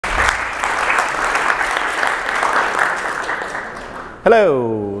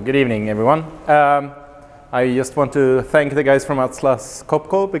Hello, good evening everyone. I just want to thank the guys from Atlas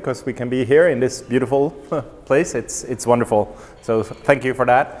Copco because we can be here in this beautiful place. It's wonderful, so thank you for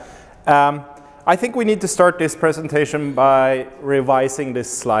that. I think we need to start this presentation by revising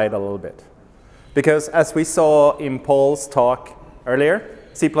this slide a little bit. Because as we saw in Paul's talk earlier,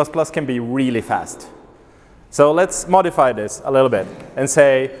 C++ can be really fast. So let's modify this a little bit and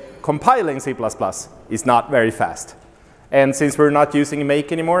say compiling C++ is not very fast. And since we're not using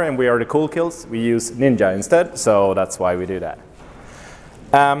make anymore and we are the cool kills, we use Ninja instead, so that's why we do that.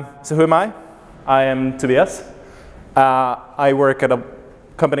 So who am I? I am Tobias. I work at a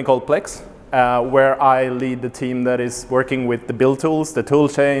company called Plex, where I lead the team that is working with the build tools, the tool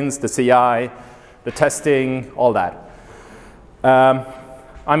chains, the CI, the testing, all that.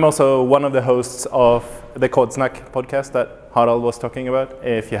 I'm also one of the hosts of the Codsnack podcast that Harald was talking about.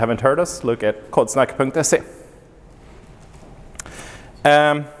 If you haven't heard us, look at codsnack.se.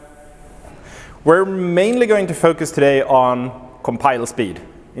 We're mainly going to focus today on compile speed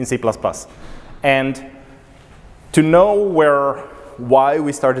in C++. And to know why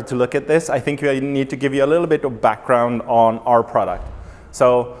we started to look at this, I think we need to give you a little bit of background on our product.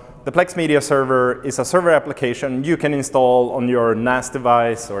 So the Plex Media Server is a server application you can install on your NAS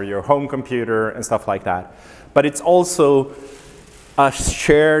device or your home computer and stuff like that. But it's also a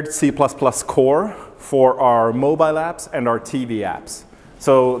shared C++ core for our mobile apps and our TV apps.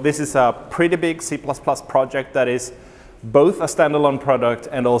 So this is a pretty big C++ project that is both a standalone product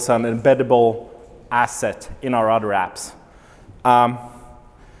and also an embeddable asset in our other apps.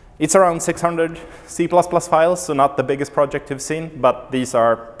 It's around 600 C++ files, so not the biggest project you've seen, but these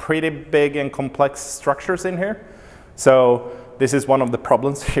are pretty big and complex structures in here. So this is one of the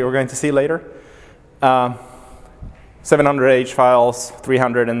problems you're going to see later. 700 H files,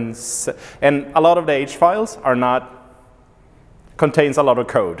 300, and a lot of the H files are not contains a lot of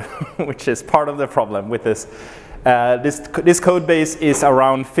code, which is part of the problem with this. This code base is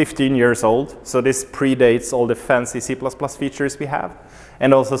around 15 years old, so this predates all the fancy C++ features we have,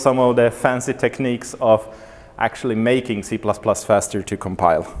 and also some of the fancy techniques of actually making C++ faster to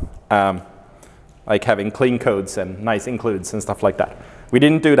compile, like having clean codes and nice includes and stuff like that. We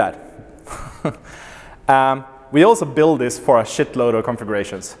didn't do that. We also build this for a shitload of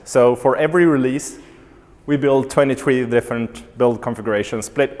configurations. So for every release, we build 23 different build configurations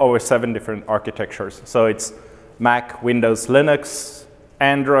split over 7 different architectures. So it's Mac, Windows, Linux,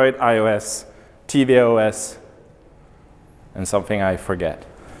 Android, iOS, tvOS, and something I forget.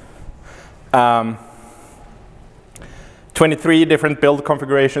 23 different build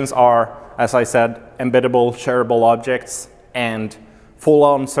configurations are, as I said, embeddable, shareable objects, and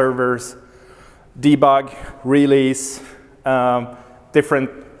full-on servers, debug, release, different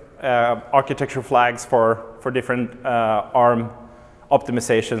architecture flags for different ARM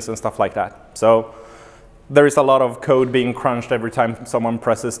optimizations and stuff like that. So there is a lot of code being crunched every time someone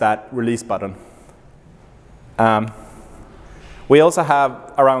presses that release button. We also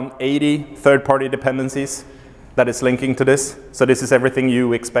have around 80 third-party dependencies that is linking to this. So this is everything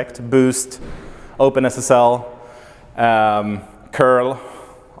you expect: Boost, OpenSSL, curl,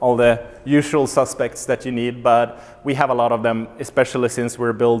 all the usual suspects that you need, but we have a lot of them, especially since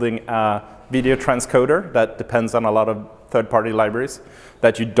we're building a video transcoder that depends on a lot of third-party libraries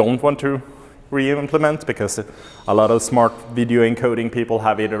that you don't want to re-implement, because a lot of smart video encoding people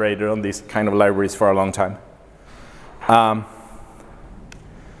have iterated on these kind of libraries for a long time.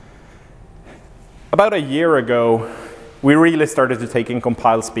 About a year ago, we really started to take in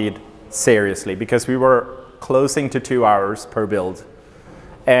compile speed seriously, because we were closing to 2 hours per build.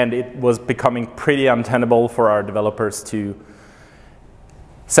 And it was becoming pretty untenable for our developers to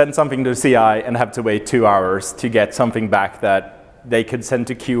send something to CI and have to wait 2 hours to get something back that they could send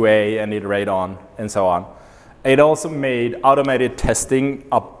to QA and iterate on, and so on. It also made automated testing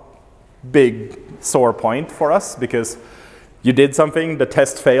a big sore point for us, because you did something, the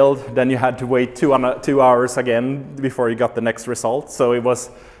test failed, then you had to wait 2 hours again before you got the next result. So it was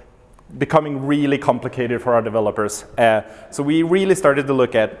becoming really complicated for our developers. So we really started to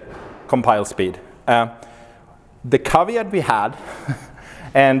look at compile speed. The caveat we had,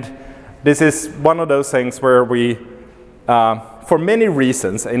 and this is one of those things where we, for many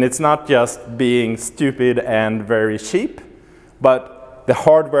reasons, and it's not just being stupid and very cheap, but the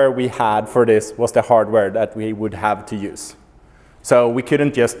hardware we had for this was the hardware that we would have to use. So we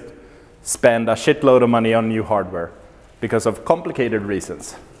couldn't just spend a shitload of money on new hardware because of complicated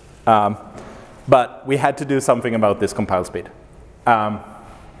reasons. But we had to do something about this compile speed.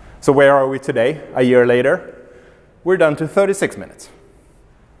 So where are we today, a year later? We're down to 36 minutes.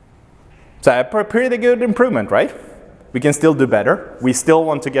 So a pretty good improvement, right? We can still do better. We still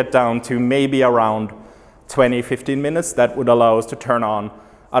want to get down to maybe around 20, 15 minutes. That would allow us to turn on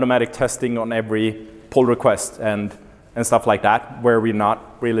automatic testing on every pull request and stuff like that, where we're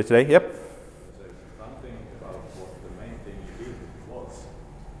not really today. Yep? So something about what the main thing you did was?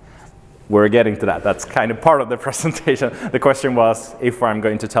 We're getting to that. That's kind of part of the presentation. The question was if I'm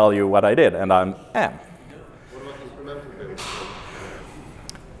going to tell you what I did, and I am. What about incremental builds?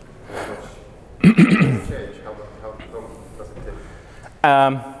 Change, how long does it take?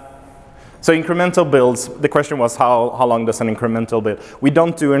 So incremental builds, the question was how long does an incremental build? We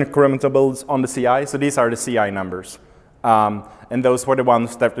don't do incremental builds on the CI, so these are the CI numbers. And those were the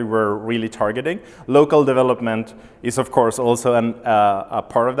ones that we were really targeting. Local development is of course also a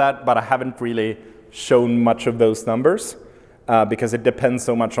part of that, but I haven't really shown much of those numbers because it depends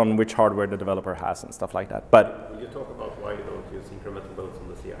so much on which hardware the developer has and stuff like that. But will you talk about why you don't use incremental builds on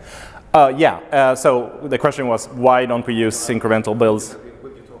the CI? So the question was why don't we use incremental builds?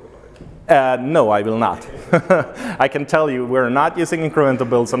 Will you talk about it? No, I will not. I can tell you we're not using incremental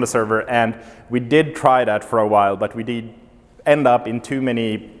builds on the server, and we did try that for a while, but we did end up in too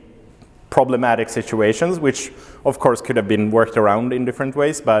many problematic situations, which of course could have been worked around in different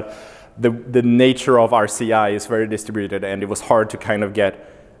ways, but the nature of our CI is very distributed, and it was hard to kind of get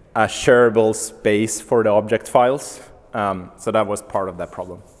a shareable space for the object files. So that was part of that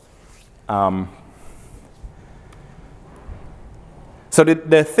problem. So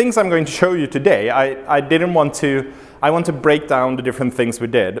the things I'm going to show you today, I want to break down the different things we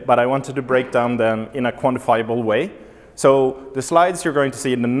did, but I wanted to break down them in a quantifiable way. So the slides you're going to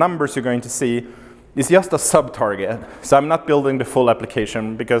see and the numbers you're going to see is just a sub-target. So I'm not building the full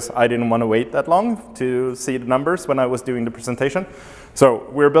application because I didn't want to wait that long to see the numbers when I was doing the presentation. So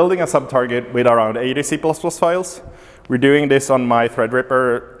we're building a sub-target with around 80 C++ files. We're doing this on my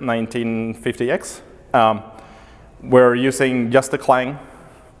Threadripper 1950X. We're using just the clang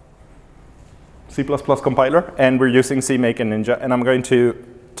C++ compiler, and we're using CMake and Ninja, and I'm going to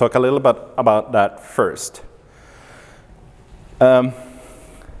talk a little bit about that first.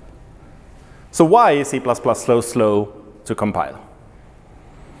 So why is C++ so slow to compile?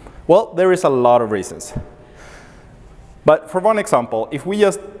 Well, there is a lot of reasons. But for one example, if we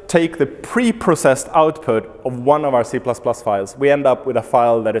just take the pre-processed output of one of our C++ files, we end up with a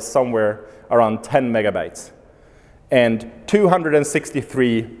file that is somewhere around 10 megabytes and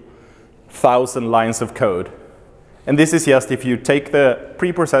 263,000 lines of code. And this is just if you take the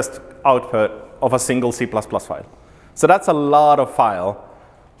pre-processed output of a single C++ file. So that's a lot of file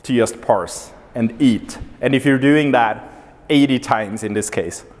to just parse and eat. And if you're doing that 80 times in this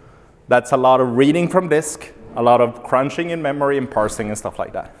case, that's a lot of reading from disk, a lot of crunching in memory and parsing and stuff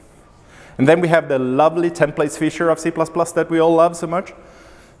like that. And then we have the lovely templates feature of C++ that we all love so much.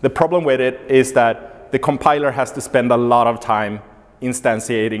 The problem with it is that the compiler has to spend a lot of time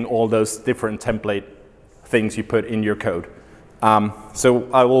instantiating all those different template things you put in your code. So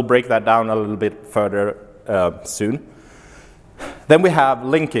I will break that down a little bit further soon. Then we have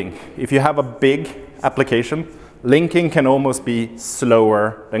linking. If you have a big application, linking can almost be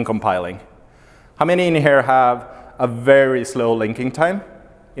slower than compiling. How many in here have a very slow linking time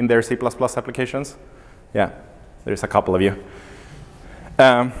in their C++ applications? Yeah, there's a couple of you.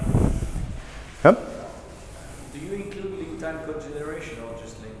 Yep. Do you include link time code generation or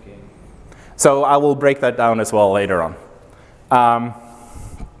just linking? So I will break that down as well later on.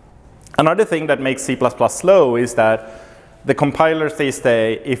 Another thing that makes C++ slow is that the compilers these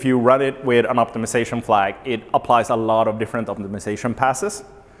days, if you run it with an optimization flag, it applies a lot of different optimization passes,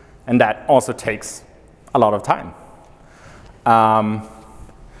 and that also takes a lot of time.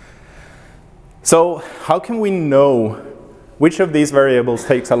 So how can we know which of these variables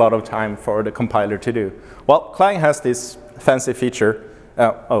takes a lot of time for the compiler to do? Well, Clang has this fancy feature.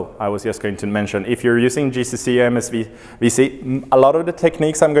 I was just going to mention, if you're using GCC or MSVC, a lot of the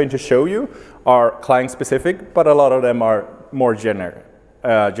techniques I'm going to show you are Clang specific, but a lot of them are more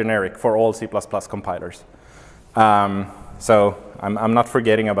generic for all C++ compilers. So I'm not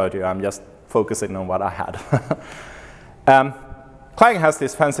forgetting about you, I'm just focusing on what I had. Clang has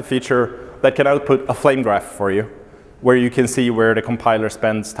this fancy feature that can output a flame graph for you, where you can see where the compiler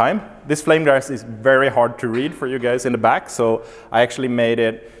spends time. This flame graph is very hard to read for you guys in the back, so I actually made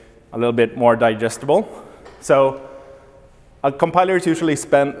it a little bit more digestible. So a compiler is usually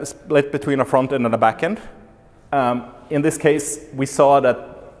split between a front end and a back end. In this case, we saw that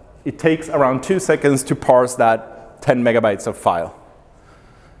it takes around 2 seconds to parse that 10 megabytes of file.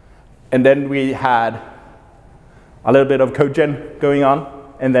 And then we had a little bit of code gen going on,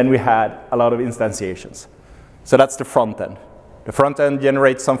 and then we had a lot of instantiations. So that's the front end. The front end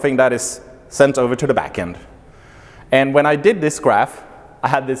generates something that is sent over to the back end. And when I did this graph, I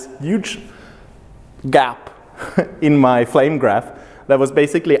had this huge gap in my flame graph that was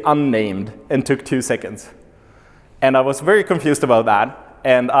basically unnamed and took 2 seconds. And I was very confused about that.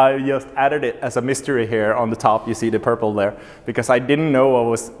 And I just added it as a mystery here on the top. You see the purple there, because I didn't know what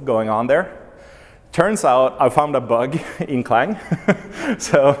was going on there. Turns out I found a bug in Clang.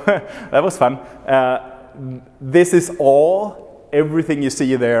 So that was fun. This is everything you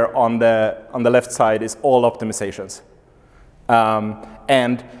see there on the left side is all optimizations.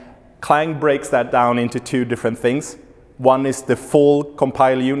 And Clang breaks that down into 2 different things. One is the full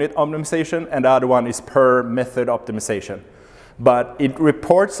compile unit optimization, and the other one is per method optimization. But it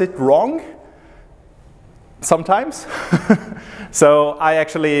reports it wrong sometimes. So I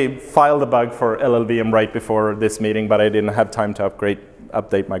actually filed a bug for LLVM right before this meeting, but I didn't have time to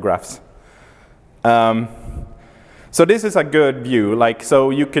update my graphs. So this is a good view.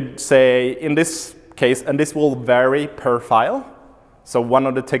 So you could say in this case, and this will vary per file. So one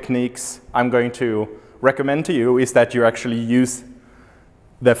of the techniques I'm going to recommend to you is that you actually use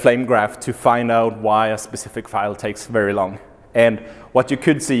the flame graph to find out why a specific file takes very long. And what you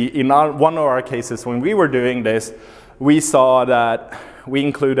could see in one of our cases when we were doing this, we saw that we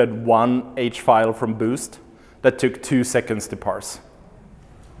included one H file from Boost that took 2 seconds to parse.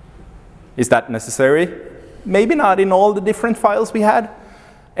 Is that necessary? Maybe not in all the different files we had.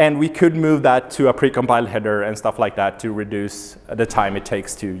 And we could move that to a precompiled header and stuff like that to reduce the time it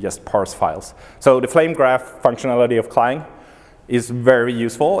takes to just parse files. So the flame graph functionality of Clang is very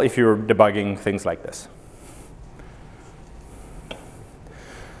useful if you're debugging things like this.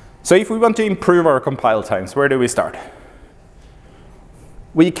 So if we want to improve our compile times, where do we start?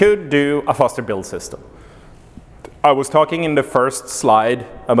 We could do a faster build system. I was talking in the first slide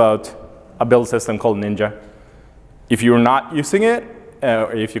about a build system called Ninja. If you're not using it,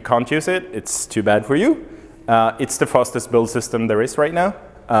 or if you can't use it, it's too bad for you. It's the fastest build system there is right now.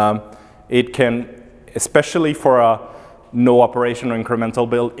 It can, especially for a no operation or incremental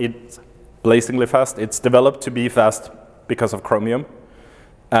build, it's blazingly fast. It's developed to be fast because of Chromium.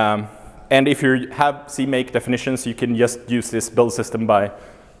 And if you have CMake definitions, you can just use this build system by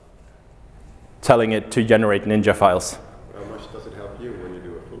telling it to generate Ninja files. How much does it help you when you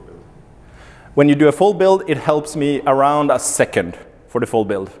do a full build? When you do a full build, it helps me around a second for the full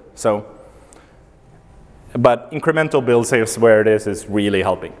build. So, but incremental builds is where it is really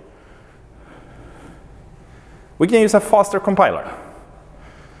helping. We can use a faster compiler.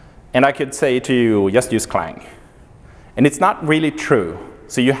 And I could say to you, just use Clang. And it's not really true.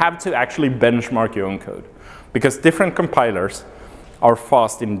 So you have to actually benchmark your own code, because different compilers are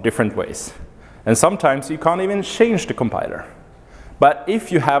fast in different ways. And sometimes you can't even change the compiler. But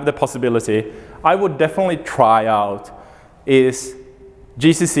if you have the possibility, I would definitely try out is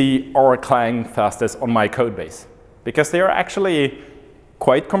GCC or Clang fastest on my code base, because they are actually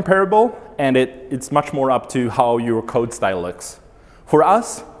quite comparable, and it's much more up to how your code style looks. For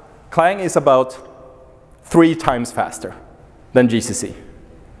us, Clang is about 3 times faster than GCC.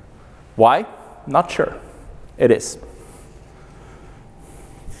 Why? Not sure. It is.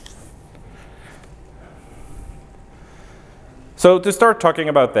 So to start talking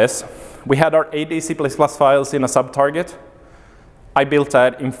about this, we had our 80 C++ files in a sub-target. I built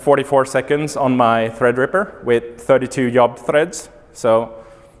that in 44 seconds on my Threadripper with 32 job threads, so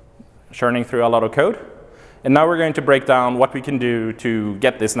churning through a lot of code. And now we're going to break down what we can do to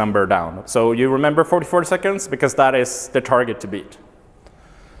get this number down. So you remember 44 seconds, because that is the target to beat.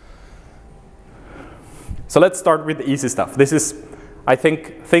 So let's start with the easy stuff. This is, I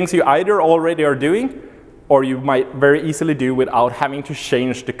think, things you either already are doing, or you might very easily do without having to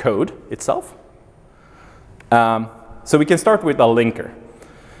change the code itself. So we can start with a linker.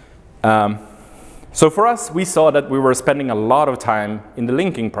 So for us, we saw that we were spending a lot of time in the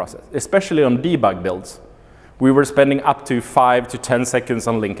linking process, especially on debug builds. We were spending up to 5 to 10 seconds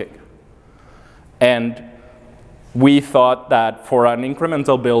on linking. And we thought that for an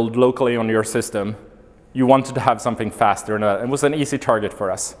incremental build locally on your system, you wanted to have something faster, and it was an easy target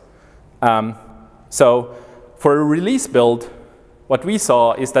for us. So for a release build, what we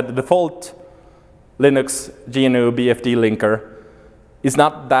saw is that the default Linux GNU BFD linker is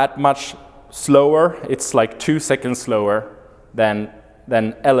not that much slower. It's like 2 seconds slower than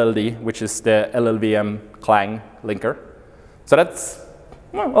LLD, which is the LLVM Clang linker. So that's,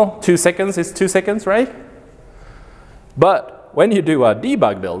 well, 2 seconds is 2 seconds, right? But when you do a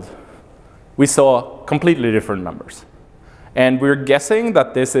debug build, we saw completely different numbers. And we're guessing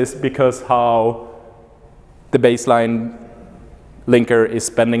that this is because how the baseline linker is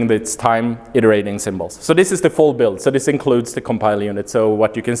spending its time iterating symbols. So this is the full build. So this includes the compile unit. So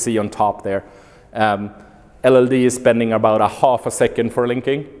what you can see on top there. LLD is spending about a half a second for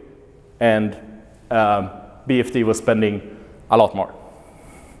linking, and BFD was spending a lot more.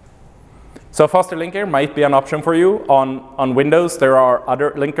 So faster linker might be an option for you. On Windows, there are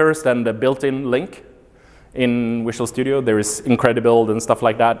other linkers than the built-in link. In Visual Studio, there is Incredibuild and stuff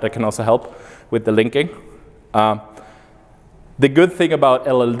like that that can also help with the linking. The good thing about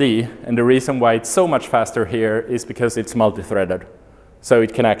LLD, and the reason why it's so much faster here, is because it's multi-threaded. So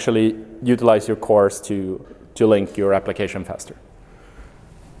it can actually utilize your cores to link your application faster.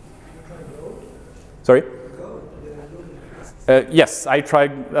 Sorry? Yes, I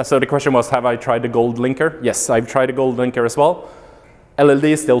tried. So the question was, have I tried the gold linker? Yes, I've tried the gold linker as well. LLD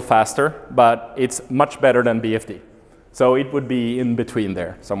is still faster, but it's much better than BFD. So it would be in between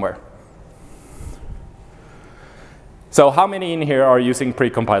there somewhere. So how many in here are using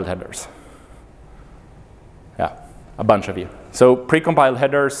precompiled headers? Yeah, a bunch of you. So precompiled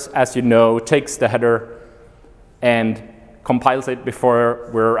headers, as you know, takes the header and compiles it before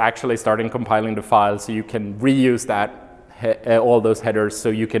we're actually starting compiling the file, so you can reuse that, all those headers, so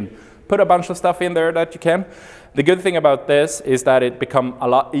you can put a bunch of stuff in there that you can. The good thing about this is that it become a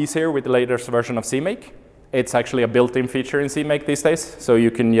lot easier with the latest version of CMake. It's actually a built-in feature in CMake these days, so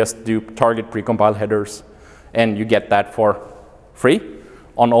you can just do target precompiled headers, and you get that for free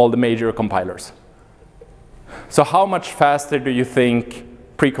on all the major compilers. So how much faster do you think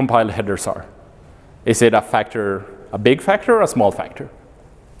precompiled headers are? Is it a factor, a big factor or a small factor?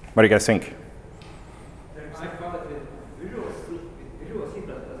 What do you guys think? I found that with Visual C++, it's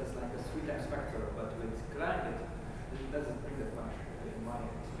like a 3 times factor, but with clang, it doesn't bring that much, in my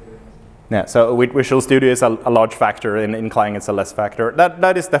experience. Yeah, so with Visual Studio is a large factor, in Clang it's a less factor.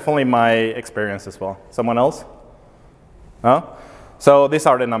 That is definitely my experience as well. Someone else? No? So these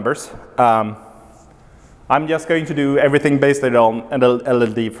are the numbers. I'm just going to do everything based on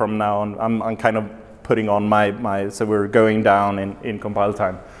LLD from now on. I'm kind of putting on so we're going down in compile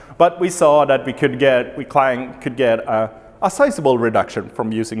time. But we saw that Clang could get a sizable reduction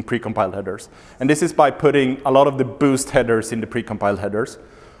from using precompiled headers. And this is by putting a lot of the boost headers in the precompiled headers.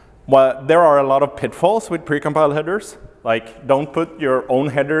 Well, there are a lot of pitfalls with precompiled headers. Like, don't put your own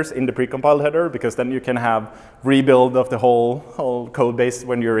headers in the precompiled header, because then you can have rebuild of the whole code base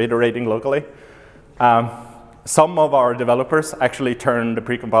when you're iterating locally. Some of our developers actually turn the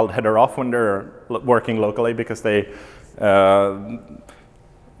precompiled header off when they're working locally, because they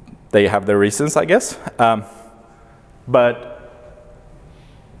have their reasons, I guess. But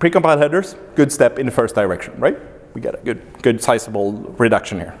precompiled headers, good step in the first direction, right? We get a good sizable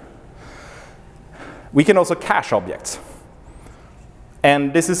reduction here. We can also cache objects.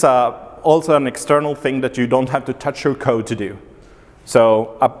 And this is also an external thing that you don't have to touch your code to do.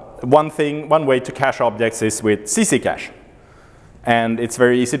 So one way to cache objects is with CC cache. And it's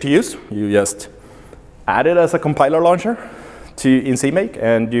very easy to use. You just add it as a compiler launcher in CMake,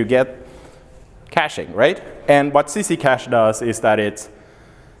 and you get caching, right? And what CC cache does is that it's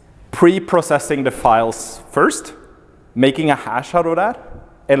pre-processing the files first, making a hash out of that,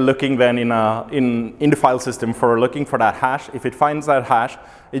 and looking then in the file system for looking for that hash. If it finds that hash,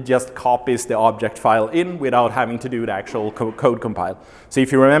 it just copies the object file in without having to do the actual code compile. So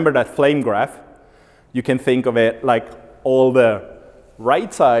if you remember that flame graph, you can think of it like all the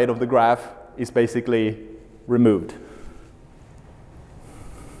right side of the graph is basically removed.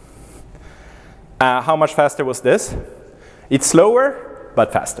 How much faster was this? It's slower,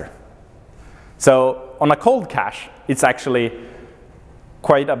 but faster. So on a cold cache, it's actually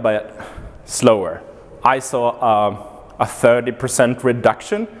quite a bit slower. I saw a 30%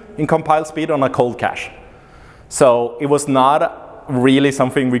 reduction in compile speed on a cold cache. So it was not really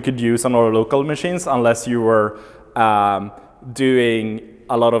something we could use on our local machines unless you were doing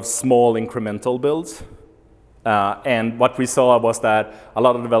a lot of small incremental builds. And what we saw was that a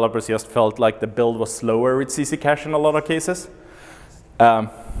lot of developers just felt like the build was slower with CC cache in a lot of cases.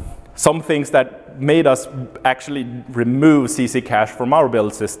 Some things that made us actually remove CC cache from our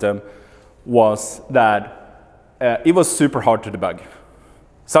build system was that it was super hard to debug.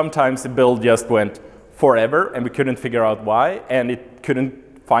 Sometimes the build just went forever and we couldn't figure out why, and it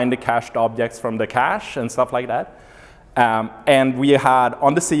couldn't find the cached objects from the cache and stuff like that. And we had,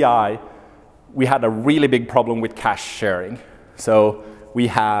 on the CI, we had a really big problem with cache sharing. So we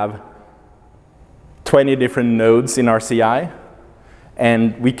have 20 different nodes in our CI,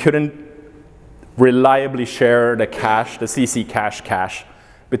 and we couldn't reliably share the cache, the CC cache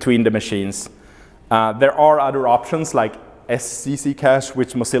between the machines. There are other options like SCC cache,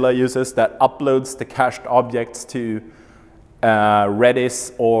 which Mozilla uses, that uploads the cached objects to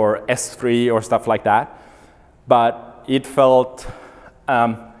Redis or S3 or stuff like that. But it felt,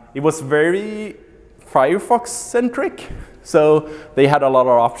 it was very Firefox-centric. So they had a lot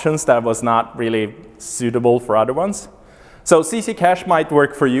of options that was not really suitable for other ones. So CC cache might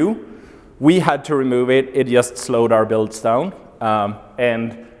work for you. We had to remove it. It just slowed our builds down.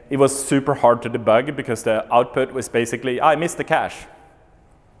 And it was super hard to debug because the output was basically, I missed the cache.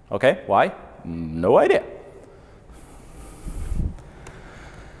 Okay, why? No idea.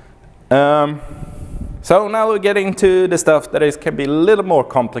 So now we're getting to the stuff that can be a little more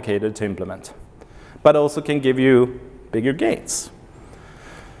complicated to implement, but also can give you bigger gains.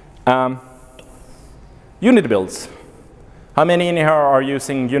 Unity builds. How many in here are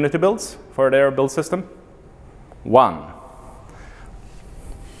using Unity builds for their build system? 1.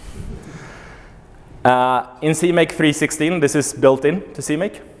 In CMake 3.16, this is built in to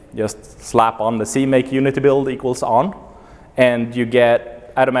CMake. Just slap on the CMake Unity build equals on, and you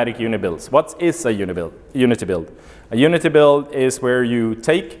get automatic Unity builds. What is a Unity build? A Unity build is where you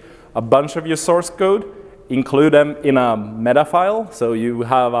take a bunch of your source code, include them in a meta file. So you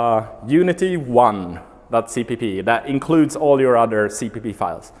have a unity1.cpp that includes all your other CPP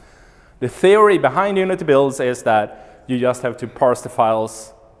files. The theory behind Unity builds is that you just have to parse the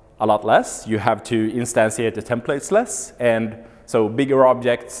files a lot less. You have to instantiate the templates less, and so bigger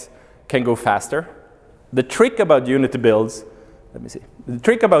objects can go faster. The trick about Unity builds, the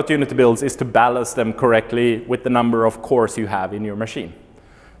trick about Unity builds is to balance them correctly with the number of cores you have in your machine.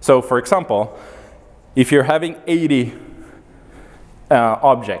 So for example, if you're having 80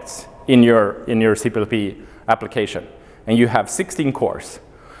 objects in your CPP application, and you have 16 cores,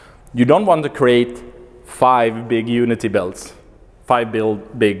 you don't want to create 5 big Unity builds, 5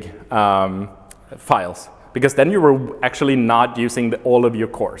 big files, because then you were actually not using all of your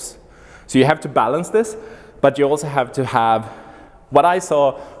cores. So you have to balance this, but you also have to have, what I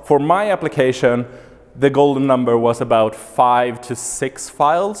saw for my application, the golden number was about 5 to 6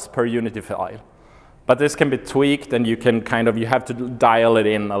 files per Unity file. But this can be tweaked, and you can you have to dial it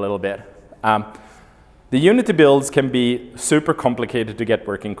in a little bit. The Unity builds can be super complicated to get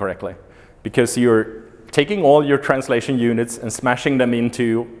working correctly, because you're taking all your translation units and smashing them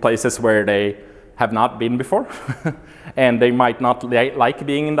into places where they have not been before, and they might not like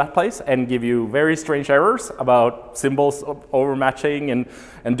being in that place, and give you very strange errors about symbols overmatching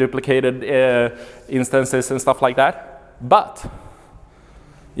and duplicated instances and stuff like that. But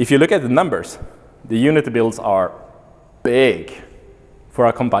if you look at the numbers, the Unity builds are big for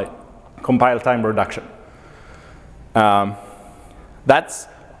a compile time reduction. That's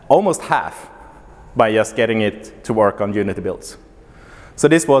almost half by just getting it to work on Unity builds. So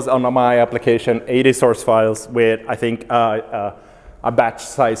this was on my application, 80 source files with, I think, a batch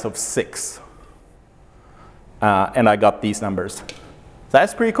size of 6. And I got these numbers. So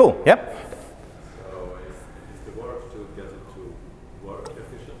that's pretty cool, yep. So is the work to get it to work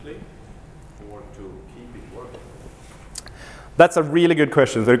efficiently, or to keep it working? That's a really good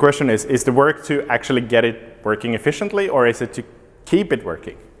question. So the question is the work to actually get it working efficiently, or is it to keep it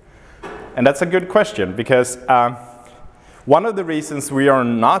working? And that's a good question, because one of the reasons we are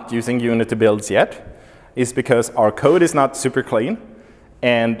not using Unity builds yet is because our code is not super clean,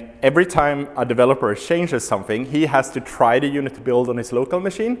 and every time a developer changes something, he has to try the Unity build on his local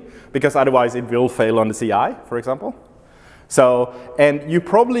machine, because otherwise it will fail on the CI, for example. So, and you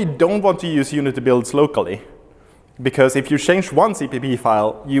probably don't want to use Unity builds locally, because if you change one CPP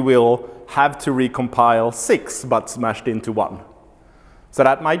file, you will have to recompile 6 but smashed into 1. So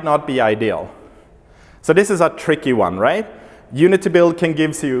that might not be ideal. So this is a tricky one, right? Unity build can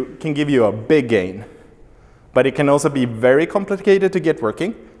give you a big gain, but it can also be very complicated to get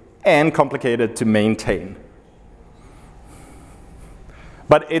working and complicated to maintain.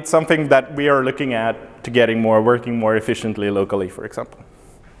 But it's something that we are looking at to getting working more efficiently locally, for example.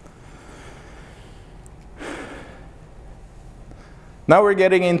 Now we're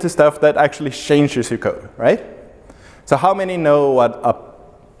getting into stuff that actually changes your code, right? So how many know what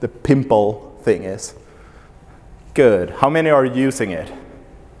the PIMPL thing is? Good. How many are using it?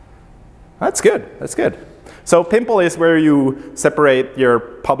 That's good. That's good. So PIMPL is where you separate your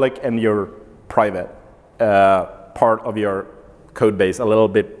public and your private part of your code base a little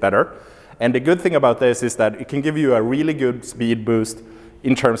bit better. And the good thing about this is that it can give you a really good speed boost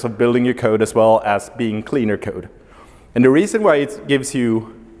in terms of building your code as well as being cleaner code. And the reason why it gives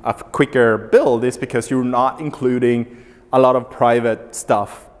you a quicker build is because you're not including a lot of private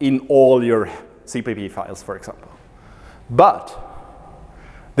stuff in all your CPP files, for example. But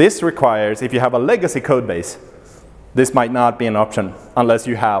this requires, if you have a legacy code base, this might not be an option unless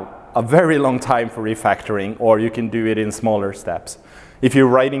you have a very long time for refactoring, or you can do it in smaller steps. If you're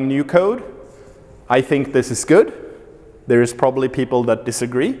writing new code, I think this is good. There is probably people that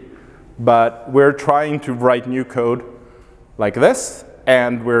disagree, but we're trying to write new code like this,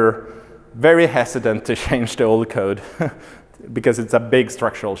 and we're very hesitant to change the old code because it's a big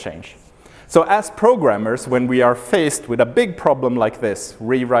structural change. So as programmers, when we are faced with a big problem like this,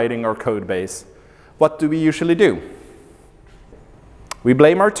 rewriting our code base, what do we usually do? We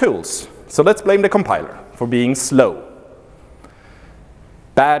blame our tools. So let's blame the compiler for being slow.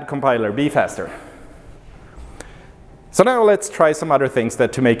 Bad compiler, be faster. So now let's try some other things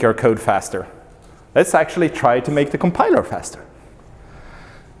to make our code faster. Let's actually try to make the compiler faster.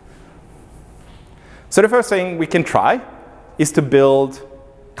 So the first thing we can try is to build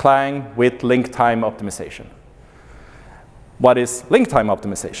Clang with link time optimization. What is link time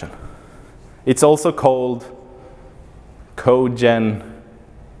optimization? It's also called code gen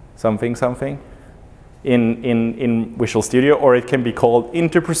something something in Visual Studio, or it can be called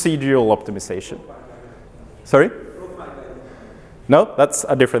interprocedural optimization. Sorry? No, that's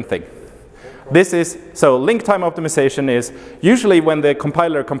a different thing. So link time optimization is usually when the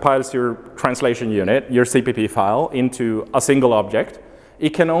compiler compiles your translation unit, your CPP file, into a single object,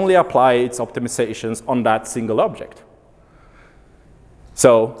 it can only apply its optimizations on that single object.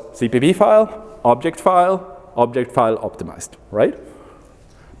 So CPP file, object file optimized, right?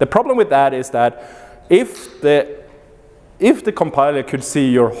 The problem with that is that if the compiler could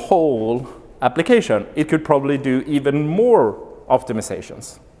see your whole application, it could probably do even more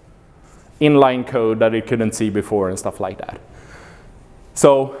optimizations, inline code that it couldn't see before and stuff like that.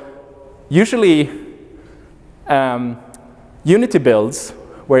 So usually Unity builds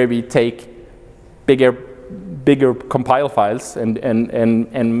where we take bigger compile files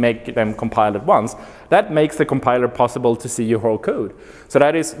and make them compile at once, that makes the compiler possible to see your whole code. So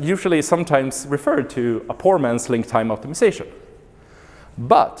that is usually sometimes referred to a poor man's link time optimization.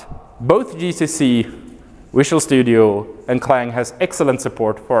 But both GCC, Visual Studio, and Clang has excellent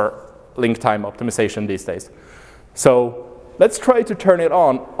support for link time optimization these days. So let's try to turn it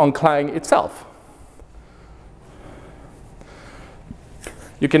on Clang itself.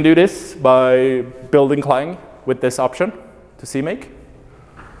 You can do this by building Clang with this option to CMake.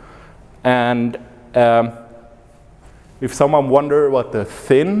 And if someone wonder what the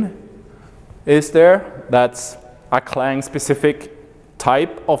thin is there, that's a Clang specific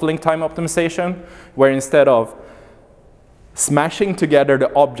type of link time optimization, where instead of smashing together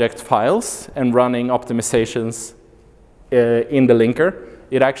the object files and running optimizations in the linker,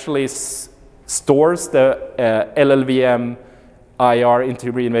 it actually stores the LLVM IR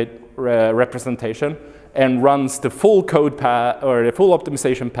intermediate representation and runs the full code path or the full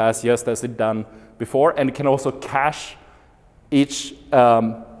optimization path just as it done before, and it can also cache each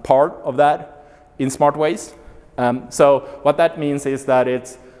part of that in smart ways. So what that means is that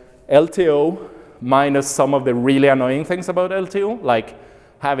it's LTO minus some of the really annoying things about LTO, like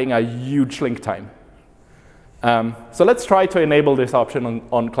having a huge link time. So let's try to enable this option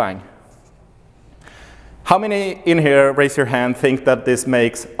on Clang. How many in here, raise your hand, think that this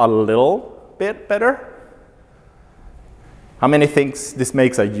makes a little bit better? How many thinks this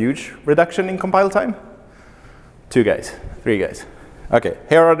makes a huge reduction in compile time? 2 guys, 3 guys. OK,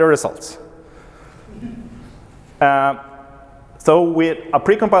 here are the results. So with a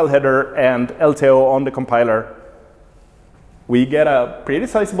precompiled header and LTO on the compiler, we get a pretty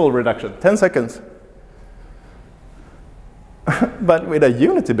sizable reduction, 10 seconds. But with a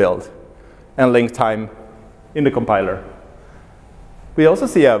Unity build and link time in the compiler, we also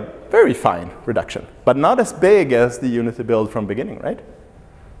see a very fine reduction, but not as big as the Unity build from beginning, right?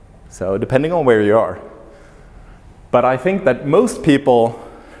 So depending on where you are. But I think that most people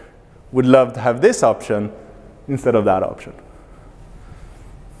would love to have this option instead of that option.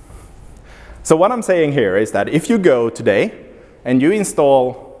 So what I'm saying here is that if you go today and you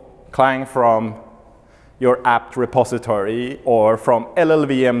install Clang from your apt repository or from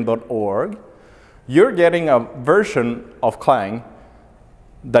llvm.org, you're getting a version of Clang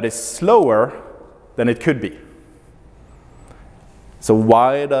that is slower than it could be. So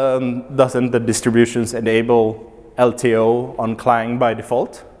why doesn't the distributions enable LTO on Clang by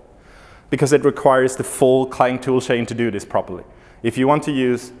default? Because it requires the full Clang toolchain to do this properly. If you want to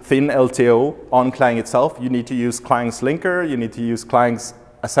use thin LTO on Clang itself, you need to use Clang's linker, you need to use Clang's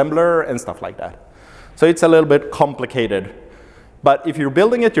assembler, and stuff like that. So it's a little bit complicated. But if you're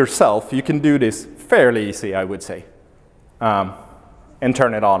building it yourself, you can do this fairly easy, I would say, and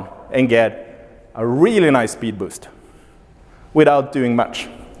turn it on and get a really nice speed boost without doing much.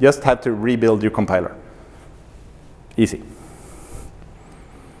 Just have to rebuild your compiler. Easy.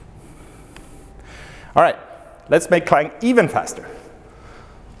 All right, let's make Clang even faster.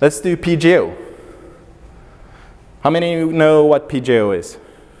 Let's do PGO. How many know what PGO is?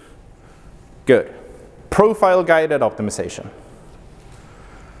 Good. Profile-guided optimization.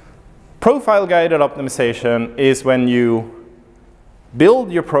 Profile-guided optimization is when you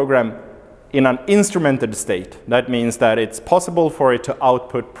build your program in an instrumented state. That means that it's possible for it to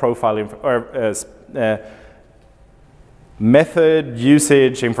output profile method,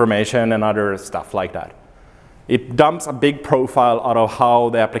 usage information, and other stuff like that. It dumps a big profile out of how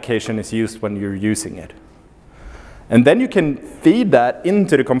the application is used when you're using it. And then you can feed that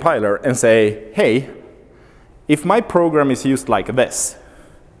into the compiler and say, hey, if my program is used like this,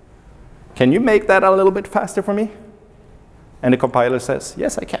 can you make that a little bit faster for me? And the compiler says,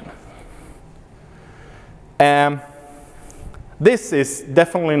 yes, I can. This is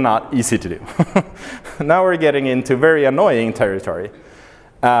definitely not easy to do. Now we're getting into very annoying territory,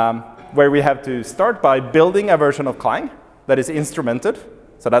 where we have to start by building a version of Clang that is instrumented.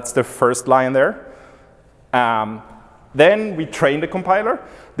 So that's the first line there. Then we train the compiler.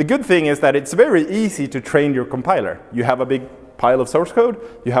 The good thing is that it's very easy to train your compiler. You have a big pile of source code.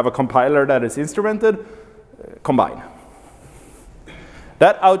 You have a compiler that is instrumented. Combine.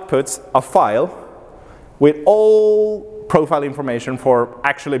 That outputs a file with all profile information for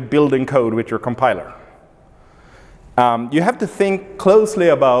actually building code with your compiler. You have to think closely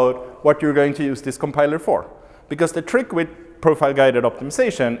about what you're going to use this compiler for. Because the trick with profile-guided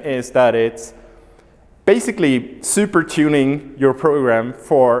optimization is that it's basically super tuning your program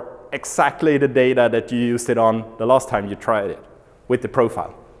for exactly the data that you used it on the last time you tried it with the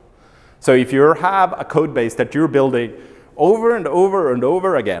profile. So if you have a code base that you're building over and over and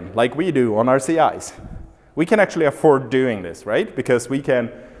over again, like we do on our CIs, we can actually afford doing this, right? Because we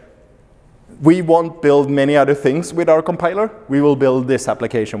won't build many other things with our compiler. We will build this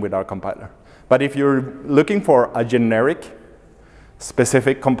application with our compiler. But if you're looking for a generic,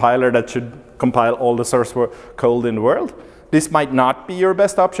 specific compiler that should compile all the source code in the world, this might not be your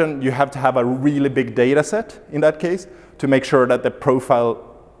best option. You have to have a really big data set in that case to make sure that the profile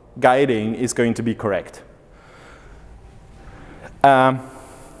guiding is going to be correct. When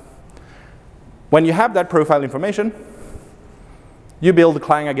you have that profile information, you build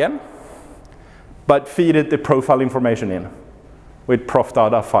Clang again, but feed it the profile information in with prof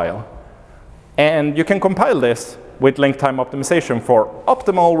data file. And you can compile this with link time optimization for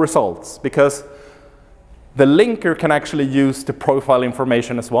optimal results, because the linker can actually use the profile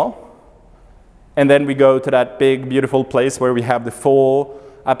information as well. And then we go to that big, beautiful place where we have the full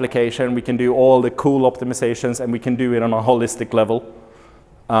application. We can do all the cool optimizations, and we can do it on a holistic level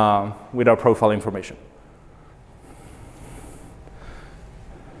with our profile information.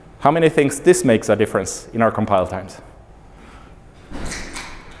 How many thinks this makes a difference in our compile times?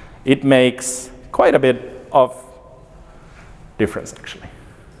 It makes quite a bit of difference, actually.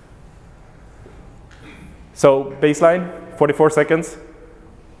 So baseline, 44 seconds.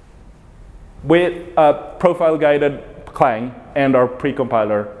 With a profile-guided Clang and our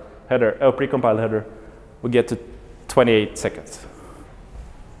pre-compiled header, we get to 28 seconds.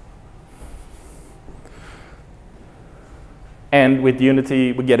 And with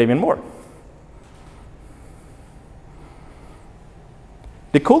Unity, we get even more.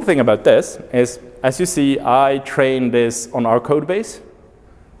 The cool thing about this is, as you see, I train this on our code base.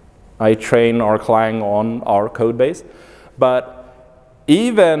 I train our Clang on our code base. But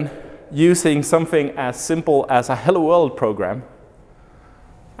even using something as simple as a Hello World program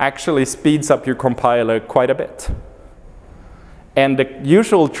actually speeds up your compiler quite a bit. And the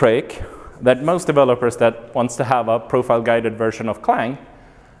usual trick that most developers that wants to have a profile-guided version of Clang,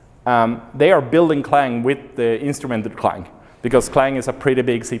 they are building Clang with the instrumented Clang, because Clang is a pretty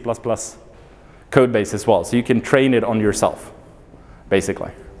big C++ code base as well, so you can train it on yourself,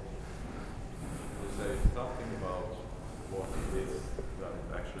 basically. You say something about what it is that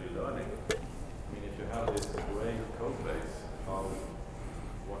it's actually learning. I mean, if you have this great code base,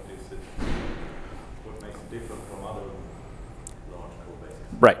 what makes it different from other large code bases?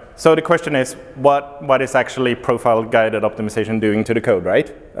 Right. So the question is, what is actually profile-guided optimization doing to the code,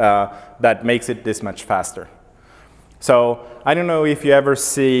 right? That makes it this much faster. So I don't know if you ever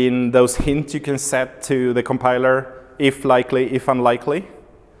seen those hints you can set to the compiler, if likely, if unlikely.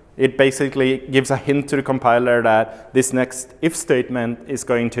 It basically gives a hint to the compiler that this next if statement is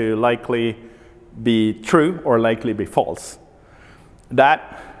going to likely be true or likely be false.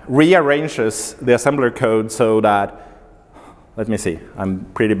 That rearranges the assembler code so that, let me see, I'm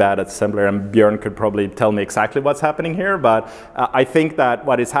pretty bad at assembler, and Björn could probably tell me exactly what's happening here, but I think that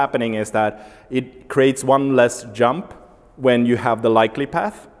what is happening is that it creates one less jump when you have the likely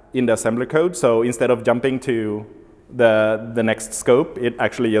path in the assembler code. So instead of jumping to the next scope, it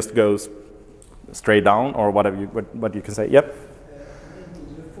actually just goes straight down, or whatever what you can say. Yep?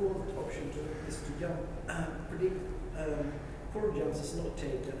 The default option to to jump, predict forward jumps is not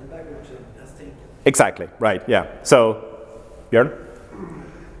taken and backward jump has taken. Exactly, right, yeah. So, Björn?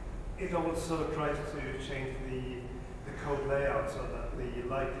 It also tries to change the code layout so that the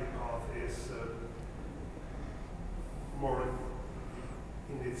likely path is more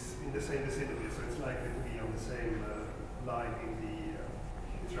in the same vicinity, so it's likely to be on the same line in the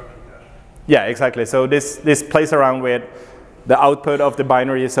instruction cache. Yeah, exactly. So this plays around with the output of the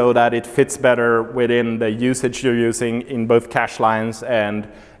binary so that it fits better within the usage you're using in both cache lines and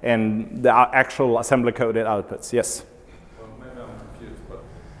the actual assembly coded outputs. Yes? Well, maybe I'm confused, but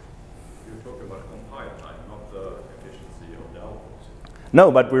you're talking about compile time, not the efficiency of the output.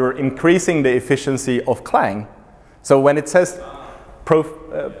 No, but we were increasing the efficiency of clang. So when it says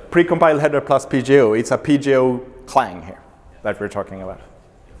precompile header plus PGO, it's a PGO clang here that we're talking about.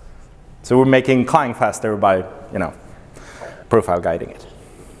 So we're making clang faster by, profile guiding it.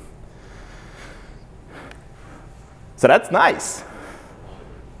 So that's nice.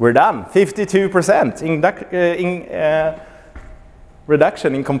 We're done. 52% in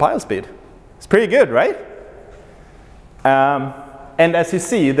reduction in compile speed. It's pretty good, right? And as you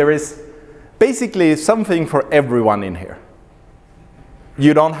see, there is basically something for everyone in here.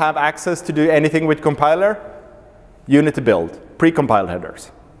 You don't have access to do anything with compiler, you need to build precompiled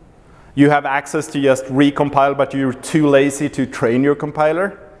headers. You have access to just recompile, but you're too lazy to train your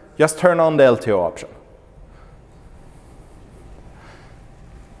compiler, just turn on the LTO option.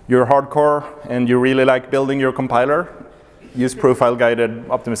 You're hardcore and you really like building your compiler, use profile guided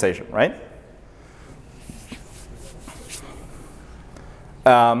optimization, right?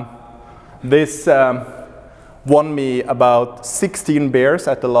 This won me about 16 beers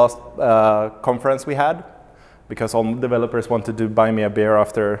at the last conference we had, because all developers wanted to buy me a beer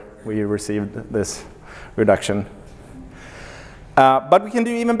after we received this reduction. But we can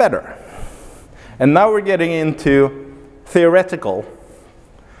do even better. And now we're getting into theoretical,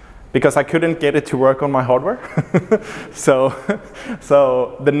 because I couldn't get it to work on my hardware. so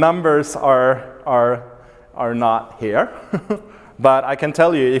the numbers are not here. But I can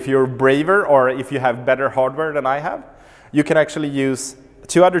tell you, if you're braver or if you have better hardware than I have, you can actually use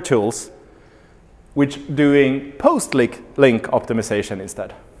two other tools which doing post-link optimization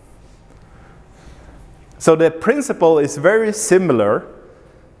instead. So the principle is very similar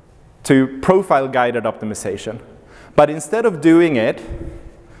to profile-guided optimization. But instead of doing it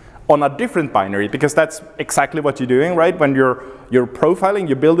on a different binary, because that's exactly what you're doing, right? When you're profiling,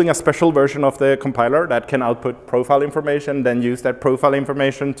 you're building a special version of the compiler that can output profile information, then use that profile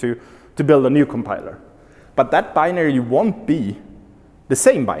information to build a new compiler. But that binary won't be the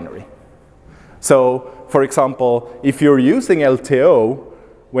same binary. So, for example, if you're using LTO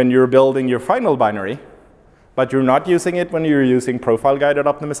when you're building your final binary, but you're not using it when you're using profile-guided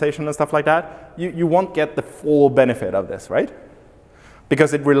optimization and stuff like that, you won't get the full benefit of this, right?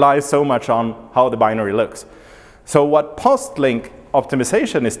 Because it relies so much on how the binary looks. So what post-link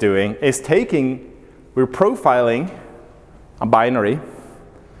optimization is doing is we're profiling a binary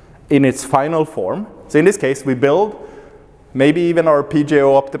in its final form. So in this case, we build maybe even our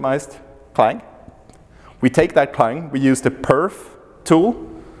PGO optimized clang. We take that clang, we use the perf tool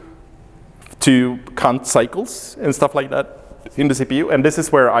to count cycles and stuff like that in the CPU. And this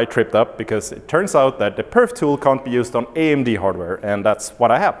is where I tripped up, because it turns out that the perf tool can't be used on AMD hardware, and that's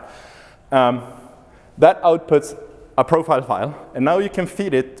what I have. That outputs a profile file, and now you can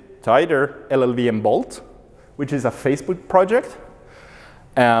feed it to either LLVM Bolt, which is a Facebook project,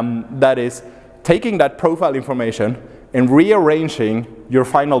 that is taking that profile information and rearranging your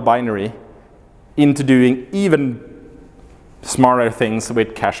final binary into doing even smarter things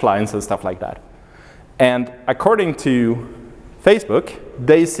with cache lines and stuff like that. And according to Facebook,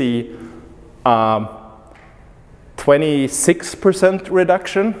 they see 26%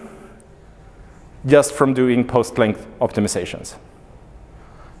 reduction just from doing post-link optimizations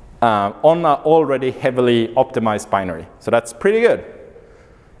on an already heavily optimized binary. So that's pretty good.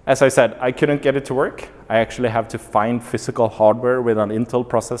 As I said, I couldn't get it to work. I actually have to find physical hardware with an Intel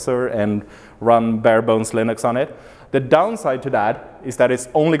processor and run bare bones Linux on it. The downside to that is that it's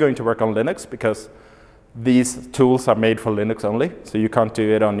only going to work on Linux, because these tools are made for Linux only, so you can't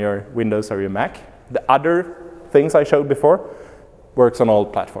do it on your Windows or your Mac. The other things I showed before works on all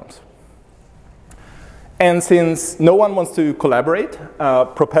platforms. And since no one wants to collaborate,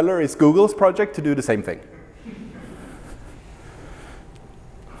 Propeller is Google's project to do the same thing.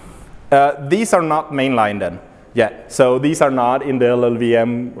 These are not mainlined then yet. So these are not in the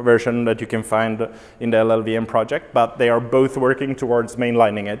LLVM version that you can find in the LLVM project, but they are both working towards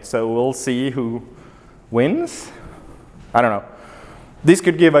mainlining it. So we'll see who wins. I don't know. This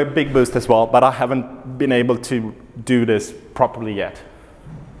could give a big boost as well, but I haven't been able to do this properly yet.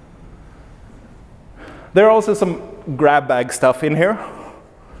 There are also some grab bag stuff in here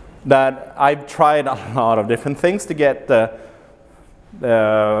that I've tried a lot of different things to get the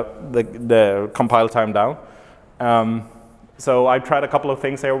compile time down. So I've tried a couple of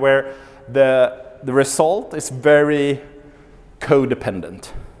things here where the result is very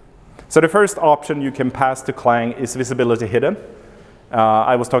code-dependent. So the first option you can pass to Clang is visibility hidden.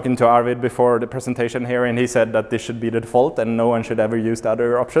 I was talking to Arvid before the presentation here, and he said that this should be the default and no one should ever use the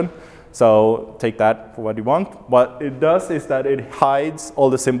other option. So take that for what you want. What it does is that it hides all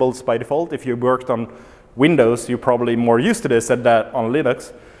the symbols by default. If you worked on Windows, you're probably more used to this than that on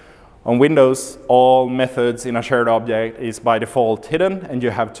Linux. On Windows, all methods in a shared object is by default hidden, and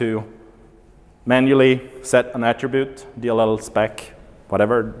you have to manually set an attribute, DLL spec,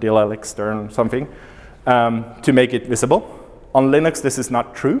 whatever, DLL extern something, to make it visible. On Linux, this is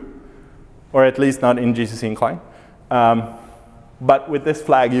not true, or at least not in GCC and Clang. But with this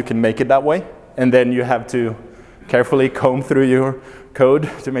flag, you can make it that way, and then you have to carefully comb through your code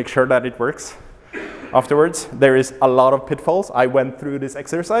to make sure that it works. Afterwards, there is a lot of pitfalls. I went through this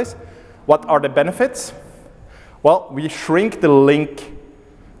exercise. What are the benefits? Well, we shrink the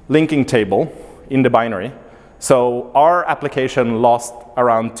linking table in the binary. So our application lost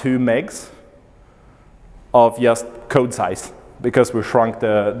around 2 megs of just code size because we shrunk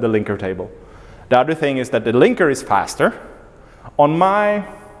the linker table. The other thing is that the linker is faster. On my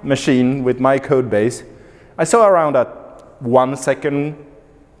machine with my code base, I saw around a 1 second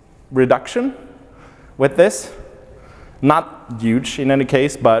reduction with this. Not huge in any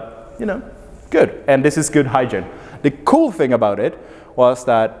case, but you know, good. And this is good hygiene. The cool thing about it was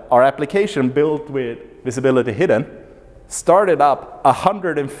that our application built with visibility hidden started up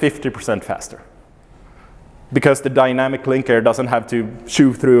 150% faster, because the dynamic linker doesn't have to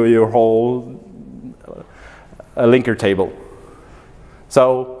chew through your whole linker table.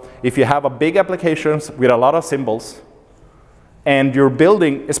 So if you have a big applications with a lot of symbols, and you're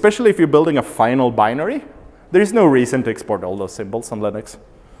building, especially if you're building a final binary, there is no reason to export all those symbols on Linux.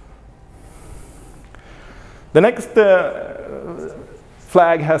 The next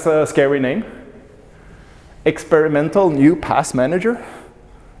flag has a scary name. Experimental new pass manager.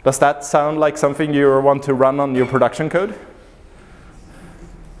 Does that sound like something you want to run on your production code?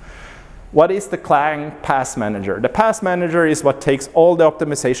 What is the Clang pass manager? The pass manager is what takes all the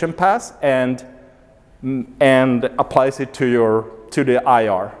optimization paths and applies it to the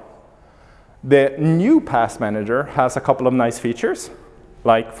IR. The new pass manager has a couple of nice features.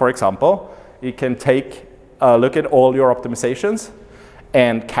 Like, for example, it can take a look at all your optimizations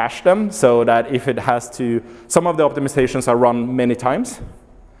and cache them so that if it has to, some of the optimizations are run many times.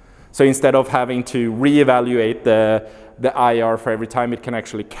 So instead of having to reevaluate the IR for every time, it can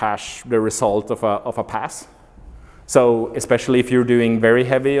actually cache the result of a pass. So especially if you're doing very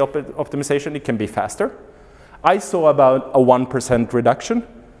heavy optimization, it can be faster. I saw about a 1% reduction.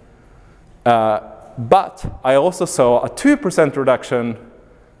 But I also saw a 2% reduction,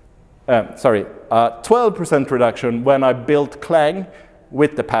 a 12% reduction when I built Clang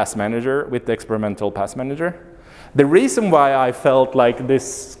with the pass manager, with the experimental pass manager. The reason why I felt like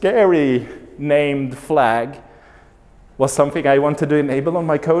this scary named flag was something I wanted to enable on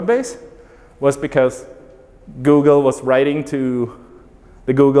my code base was because Google was writing to,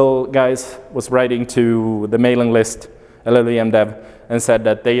 the Google guys was writing to the mailing list, LLVM dev, and said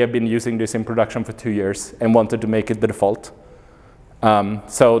that they have been using this in production for 2 years and wanted to make it the default.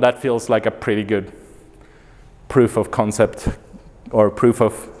 So that feels like a pretty good proof of concept or proof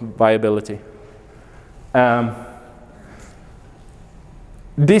of viability.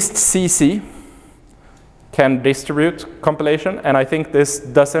 dist.cc can distribute compilation, and I think this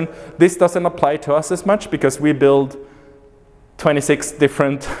doesn't apply to us as much because we build 26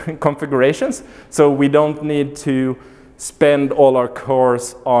 different configurations, so we don't need to spend all our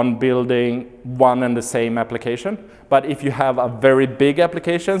cores on building one and the same application. But if you have a very big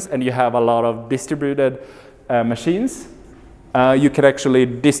applications and you have a lot of distributed machines, you can actually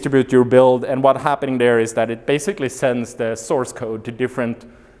distribute your build, and what's happening there is that it basically sends the source code to different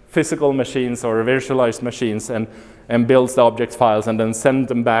physical machines or virtualized machines and builds the object files and then send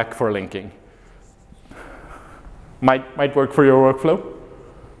them back for linking. Might work for your workflow.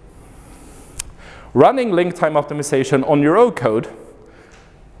 Running link time optimization on your own code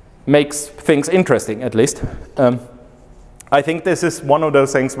makes things interesting, at least. I think this is one of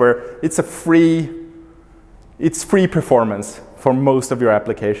those things where it's free performance for most of your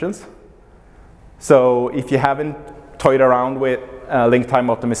applications. So if you haven't toyed around with link time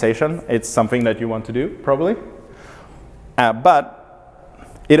optimization, it's something that you want to do, probably. But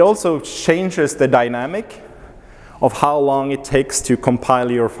It also changes the dynamic of how long it takes to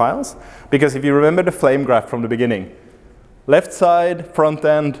compile your files. Because if you remember the flame graph from the beginning, left side, front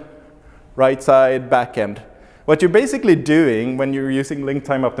end, right side, back end. What you're basically doing when you're using link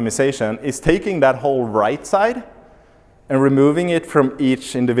time optimization is taking that whole right side and removing it from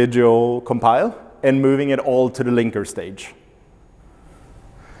each individual compile and moving it all to the linker stage.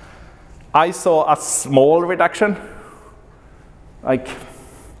 I saw a small reduction, like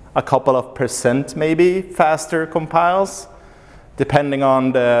a couple of % maybe faster compiles, depending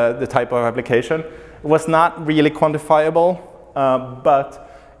on the type of application. It was not really quantifiable, but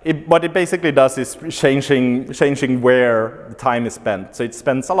what it basically does is changing where the time is spent. So it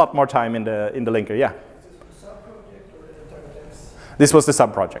spends a lot more time in the linker, yeah. This was the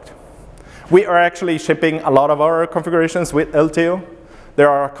sub-project. We are actually shipping a lot of our configurations with LTO. There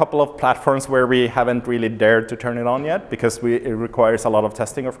are a couple of platforms where we haven't really dared to turn it on yet because it requires a lot of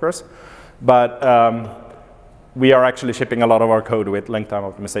testing, of course. But we are actually shipping a lot of our code with link time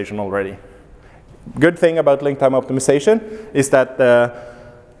optimization already. Good thing about link time optimization is that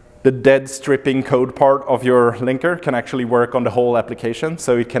the dead stripping code part of your linker can actually work on the whole application.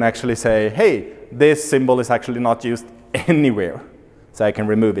 So it can actually say, hey, this symbol is actually not used anywhere. So I can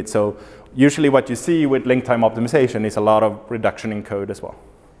remove it. So usually what you see with link time optimization is a lot of reduction in code as well,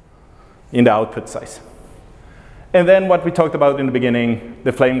 in the output size. And then what we talked about in the beginning,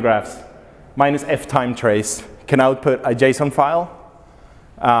 the flame graphs, minus f time trace, can output a JSON file.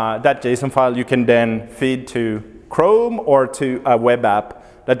 That JSON file you can then feed to Chrome or to a web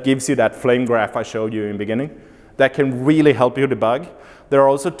app that gives you that flame graph I showed you in the beginning. That can really help you debug. There are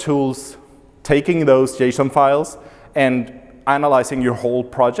also tools taking those JSON files and analyzing your whole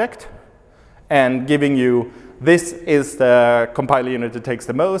project and giving you, this is the compile unit that takes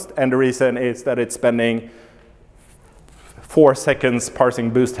the most, and the reason is that it's spending 4 seconds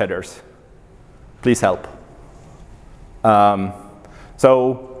parsing boost headers. Please help.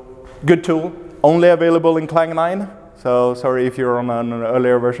 So good tool, only available in Clang 9. So sorry if you're on an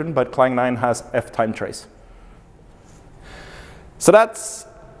earlier version, but Clang 9 has F time trace. So that's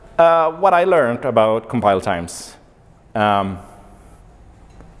what I learned about compile times.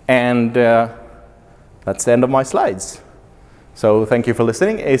 That's the end of my slides. So thank you for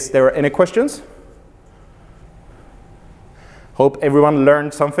listening. Is there any questions? Hope everyone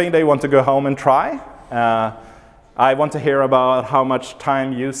learned something they want to go home and try. I want to hear about how much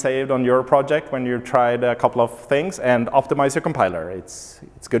time you saved on your project when you tried a couple of things, and optimize your compiler. It's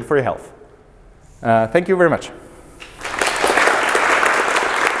good for your health. Thank you very much.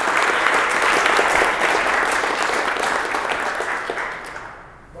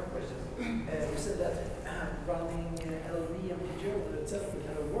 One question. You said that running LV and PGO itself would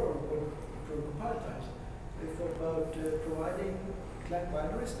have a world for compile times. We thought about providing Clang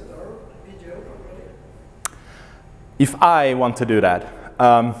binaries that are PGO already. If I want to do that,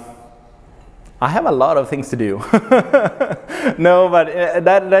 I have a lot of things to do. No, but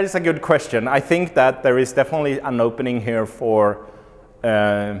that is a good question. I think that there is definitely an opening here for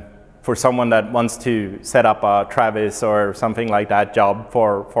someone that wants to set up a Travis or something like that job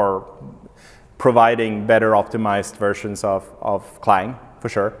for providing better optimized versions of Clang, for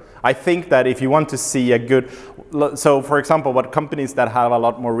sure. I think that if you want to see a good, so for example, what companies that have a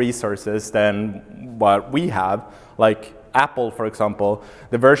lot more resources than what we have, like Apple, for example,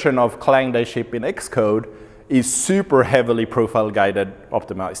 the version of Clang they ship in Xcode is super heavily profile guided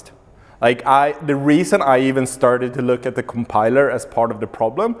optimized. Like the reason I even started to look at the compiler as part of the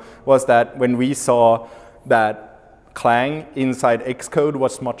problem was that when we saw that Clang inside Xcode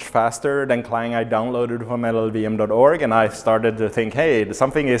was much faster than Clang I downloaded from llvm.org, and I started to think, hey,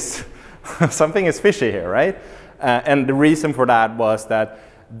 something is something is fishy here, right? And the reason for that was that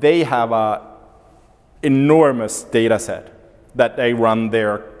they have a enormous data set that they run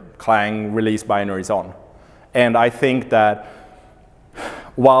their Clang release binaries on. And I think that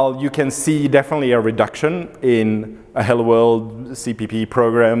while you can see definitely a reduction in a Hello World CPP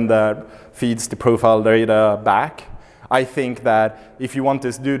program that feeds the profile data back, I think that if you want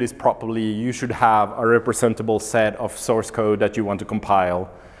to do this properly, you should have a representable set of source code that you want to compile.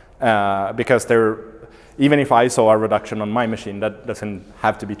 Because even if I saw a reduction on my machine, that doesn't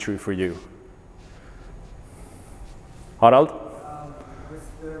have to be true for you. Harald?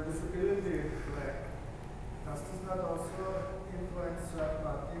 With the visibility flag, does this not also influence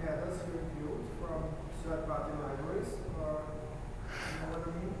third-party headers you include from third-party libraries? Or you know what I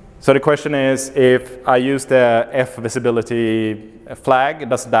mean? So the question is, if I use the F visibility flag,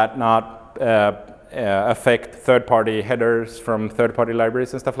 does that not affect third-party headers from third-party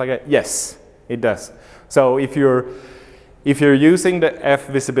libraries and stuff like that? Yes, it does. So if you're if you're using the F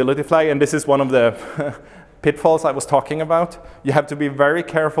visibility flag, and this is one of the pitfalls I was talking about, you have to be very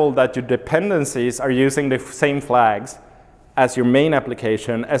careful that your dependencies are using the same flags as your main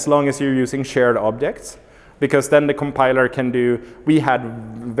application, as long as you're using shared objects, because then the compiler can do, we had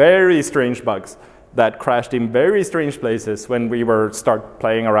very strange bugs that crashed in very strange places when we were start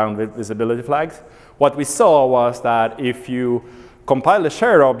playing around with visibility flags. What we saw was that if you compile a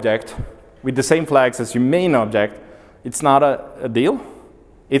shared object with the same flags as your main object, it's not a deal.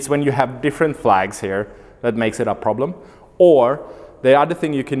 It's when you have different flags here that makes it a problem. Or the other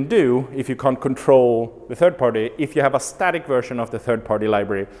thing you can do, if you can't control the third party, if you have a static version of the third party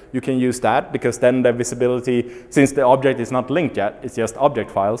library, you can use that, because then the visibility, since the object is not linked yet, it's just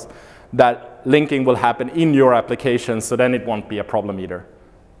object files, that linking will happen in your application, so then it won't be a problem either.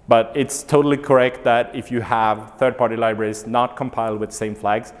 But it's totally correct that if you have third party libraries not compiled with same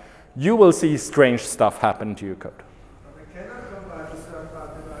flags, you will see strange stuff happen to your code.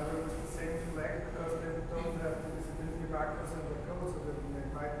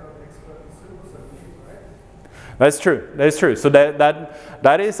 That's true. That is true. So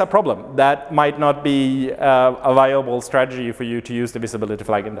that is a problem. That might not be a viable strategy for you to use the visibility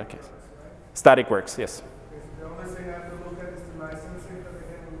flag in that case. Static works, yes. The only thing I have to look at is the licensing that I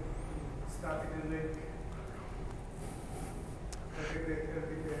can statically link.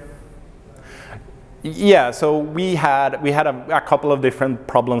 Yeah, so we had a couple of different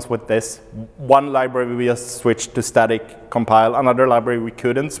problems with this. One library we just switched to static compile. Another library we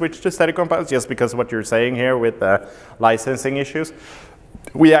couldn't switch to static compile just because of what you're saying here with the licensing issues.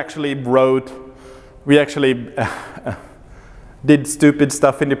 We actually did stupid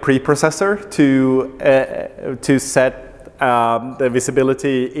stuff in the preprocessor to set the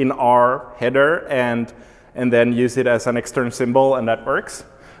visibility in our header and then use it as an external symbol, and that works.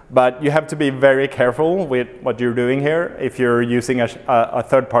 But you have to be very careful with what you're doing here if you're using a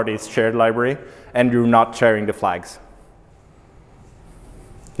third party's shared library and you're not sharing the flags.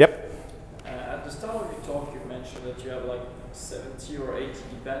 Yep? At the start of your talk, you mentioned that you have like 70 or 80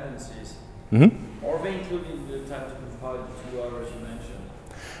 dependencies. Mm-hmm. Are they included in the time to compile the 2 hours you mentioned?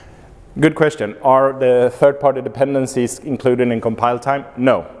 Good question. Are the third-party dependencies included in compile time?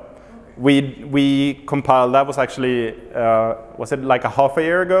 No. We compiled, that was actually, was it like a half a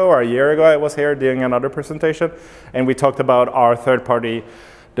year ago or a year ago I was here doing another presentation, and we talked about our third-party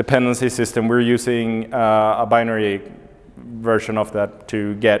dependency system. We're using a binary version of that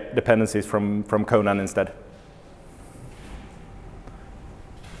to get dependencies from Conan instead.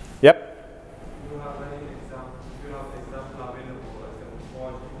 Yep? Do you have any example? Do you have an example available, like a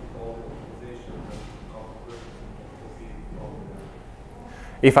project or organization that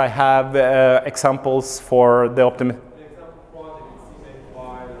If I have examples for the optimism. an example project in CMake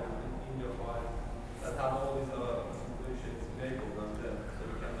file and in your file that have all these computations enabled, and then so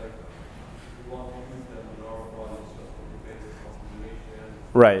you can like, you want to use them in our projects just for the basic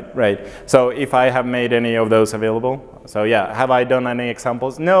configuration. Right. So if I have made any of those available, so yeah, have I done any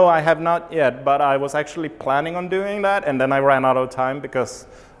examples? No, I have not yet, but I was actually planning on doing that, and then I ran out of time because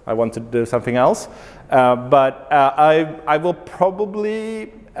I wanted to do something else. But I will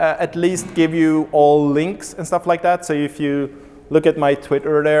probably at least give you all links and stuff like that. So if you look at my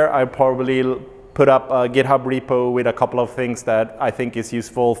Twitter there, I probably put up a GitHub repo with a couple of things that I think is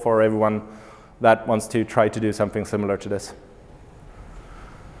useful for everyone that wants to try to do something similar to this.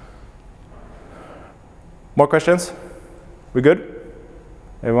 More questions? We good?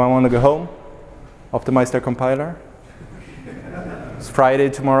 Everyone want to go home? Optimize their compiler? It's Friday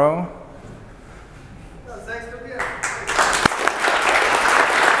tomorrow.